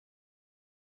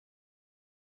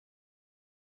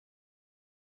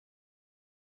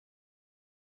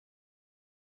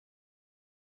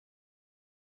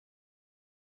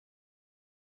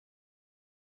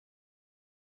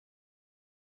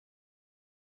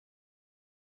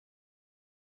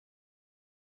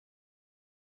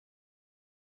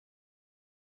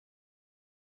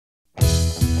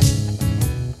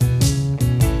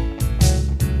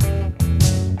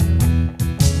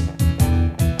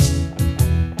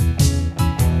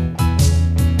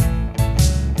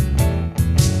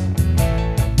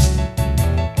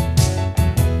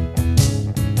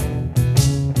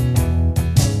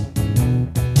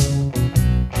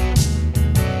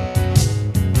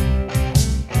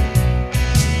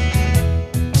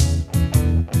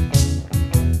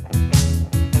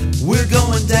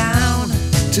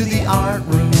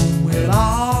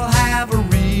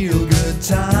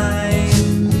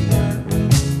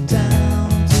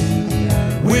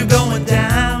We're going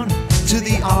down to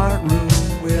the art room.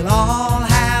 We'll all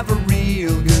have a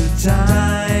real good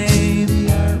time.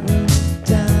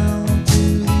 Down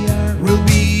to the art room. We'll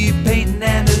be painting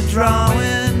and a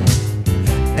drawing.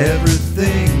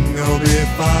 Everything will be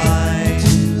fine.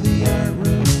 To the art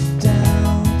room.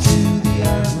 Down to the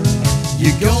art room.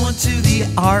 You're going to the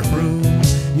art room.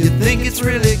 You think it's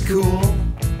really cool.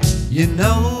 You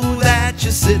know that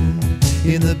you're sitting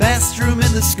in the best room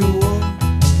in the school.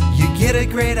 You get a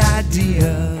great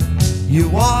idea. You're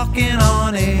walking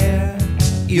on air.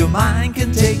 Your mind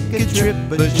can take a trip,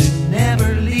 but you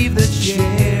never leave the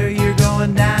chair. You're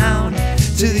going down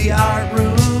to the art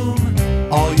room.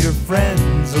 All your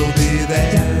friends will be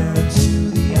there. Down to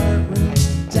the art room.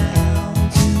 Down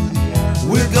to the art room.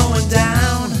 We're going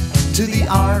down to the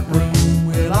art room.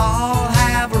 We'll all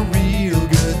have a real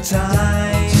good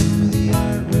time. To the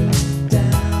art room.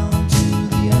 Down to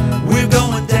the art room. We're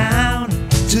going down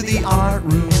to the art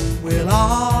room. We'll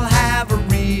all have a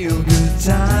real good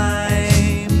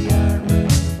time. The art room.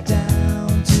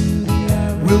 Down to the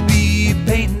art room. We'll be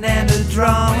painting and a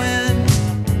drawing.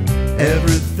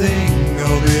 Everything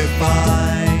will be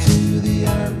fine. To the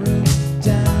art room.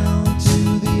 Down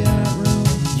to the art room.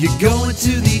 You're going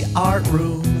to the art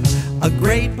room, a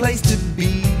great place to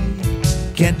be.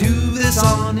 Can't do this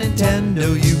on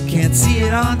Nintendo, you can't see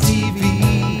it on TV.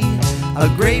 A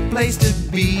great place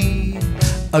to be,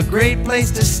 a great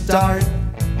place to start.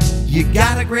 You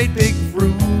got a great big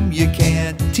room, you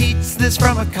can't teach this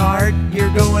from a cart.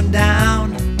 You're going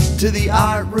down to the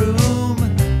art room,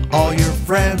 all your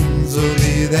friends will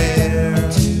be there.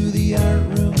 To the art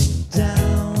room.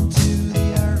 Down to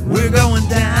the art room. We're going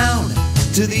down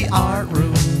to the art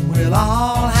room. We'll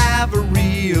all have a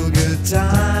real good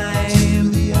time. To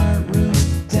the art room.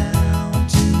 Down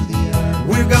to the art room.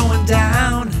 We're going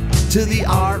down to the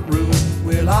art room.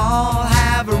 We'll all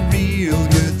have a real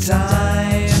good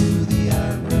time. To the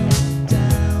art room.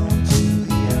 Down to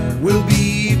the art room. We'll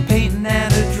be painting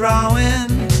and a drawing.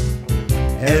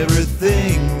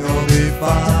 Everything will be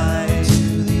fine.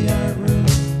 To the art room.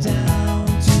 Down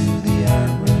to the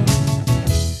art room.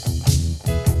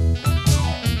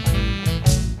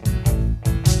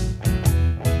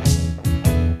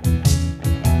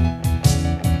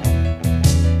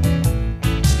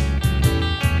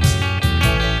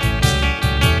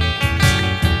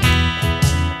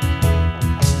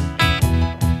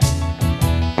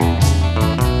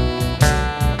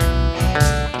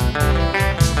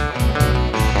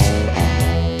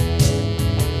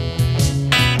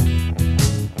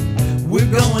 We're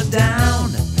going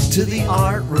down to the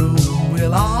art room.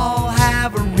 We'll all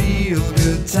have a real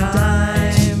good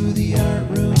time. To the art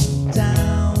room.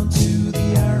 Down to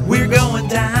the art room. We're going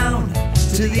down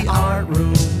to the art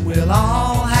room. We'll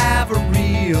all have a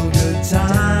real good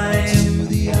time. To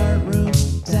the art room.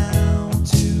 Down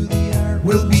to the art room.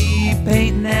 We'll be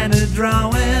painting and a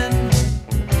drawing.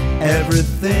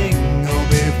 Everything will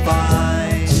be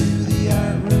fine. To the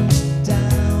art room.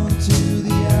 Down to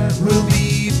the art room. We'll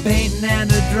be painting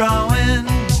and a drawing.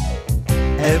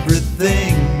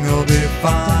 Everything will be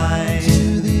fine.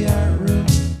 To the art room.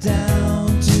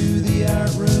 Down to the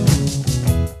art room.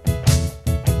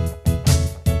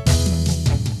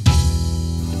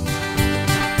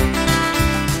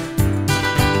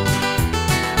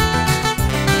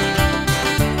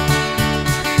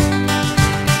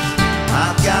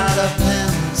 I've got a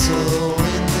pencil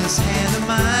in this hand of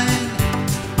mine.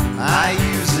 I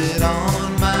use it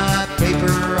on my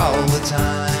paper all the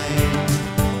time.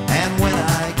 And when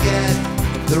I get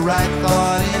the right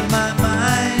thought in my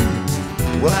mind,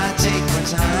 well, I take my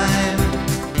time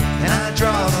and I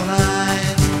draw the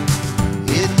line.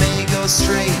 It may go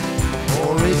straight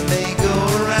or it may go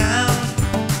around.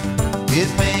 It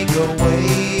may go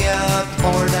way up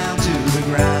or down to the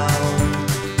ground.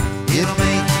 It'll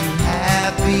make you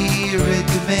happy or it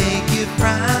could make you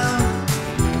frown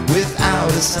without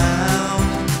a sound.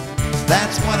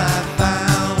 That's what I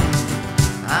found.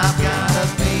 I've got a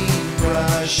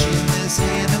paintbrush in this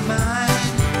hand of mine.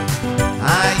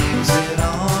 I use it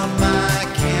on my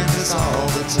canvas all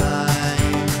the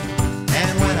time.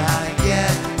 And when I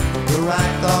get the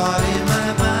right thought in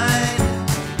my mind,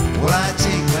 well, I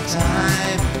take my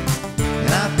time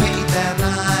and I paint that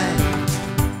line.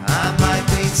 I might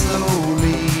paint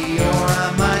slowly or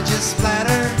I might just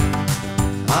splatter.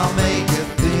 I'll make a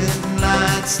thin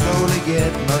line slowly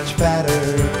get much fatter.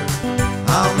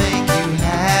 I'll make you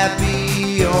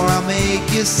happy or I'll make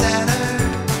you sadder.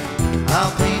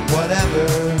 I'll paint whatever,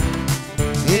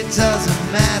 it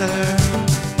doesn't matter.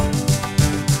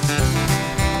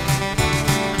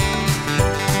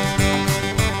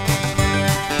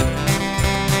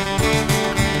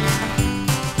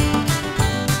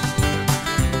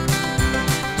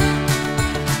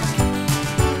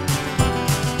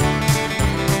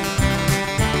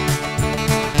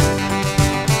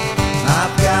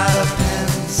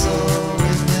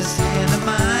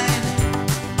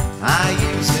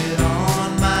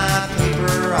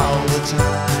 the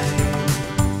time.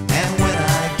 And when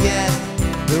I get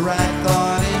the right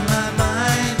thought in my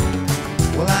mind,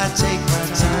 well, I take my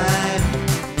time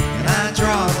and I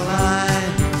draw the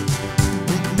line.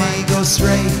 It may go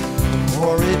straight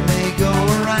or it may go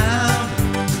around.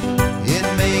 It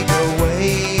may go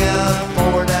way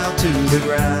up or down to the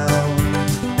ground.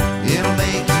 It'll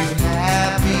make you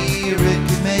happy or it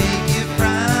could make you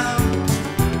frown.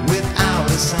 Without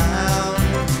a sound,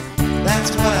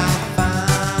 that's what I found.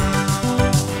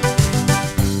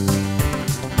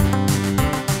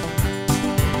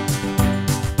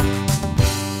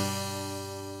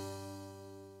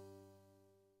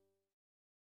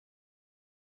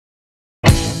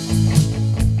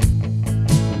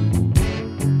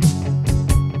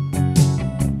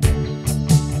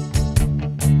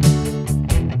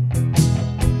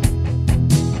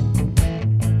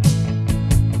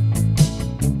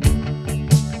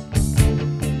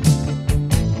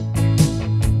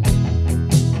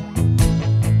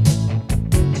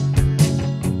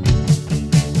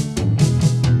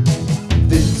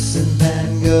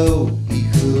 He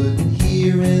couldn't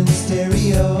hear in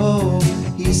stereo.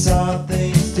 He saw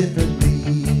things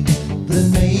differently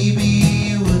than maybe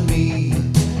you and me.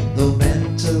 Though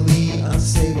mentally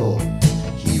unstable,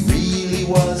 he really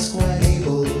was quite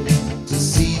able to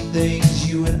see things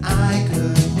you and I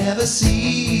could never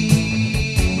see.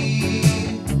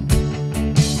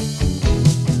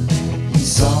 He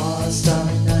saw a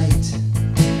starry night.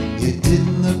 It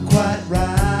didn't look quite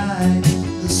right.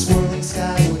 The swirling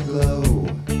sky would glow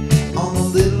on the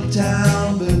little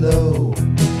town below.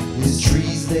 His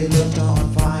trees, they looked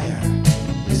on fire.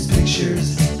 His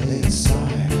pictures, they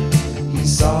inspire. He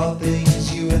saw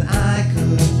things you and I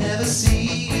could never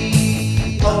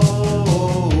see.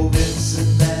 Oh, Vincent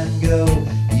Van Gogh,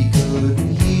 he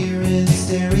couldn't hear in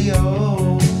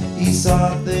stereo. He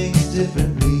saw things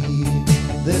differently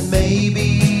than maybe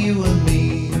you and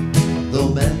me. Though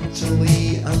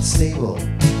mentally unstable,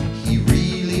 he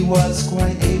really was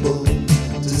quite able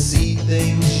to see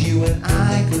things you and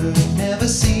I could never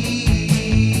see.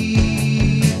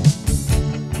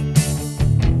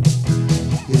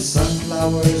 His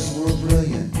sunflowers were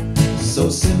brilliant, so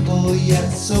simple yet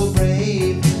so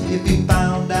brave. If he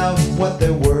found out what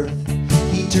they're worth,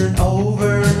 he'd turn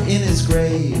over in his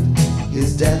grave.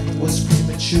 His death was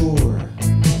premature,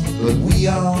 but we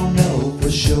all know for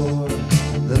sure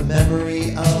the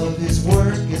memory of his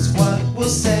work is what will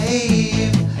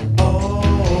save.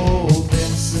 Oh,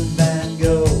 Vincent Van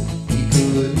Gogh, he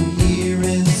couldn't hear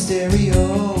in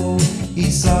stereo. He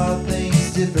saw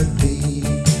things differently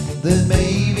than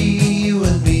maybe you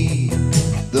and me.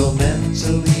 Though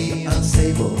mentally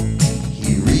unstable,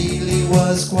 he really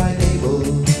was quite able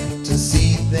to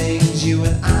see things you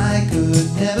and I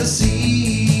could never see.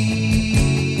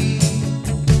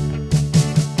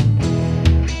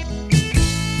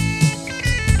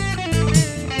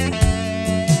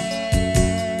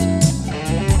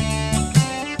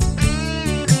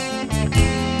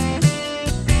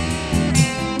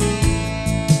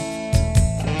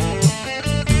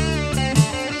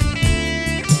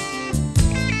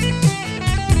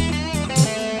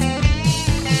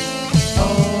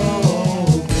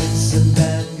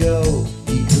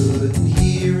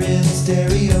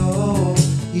 Stereo,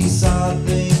 he saw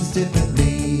things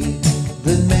differently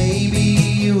than maybe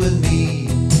you and me.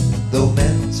 Though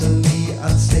mentally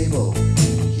unstable,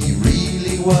 he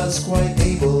really was quite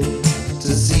able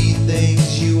to see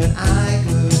things you and I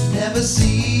could never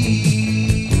see.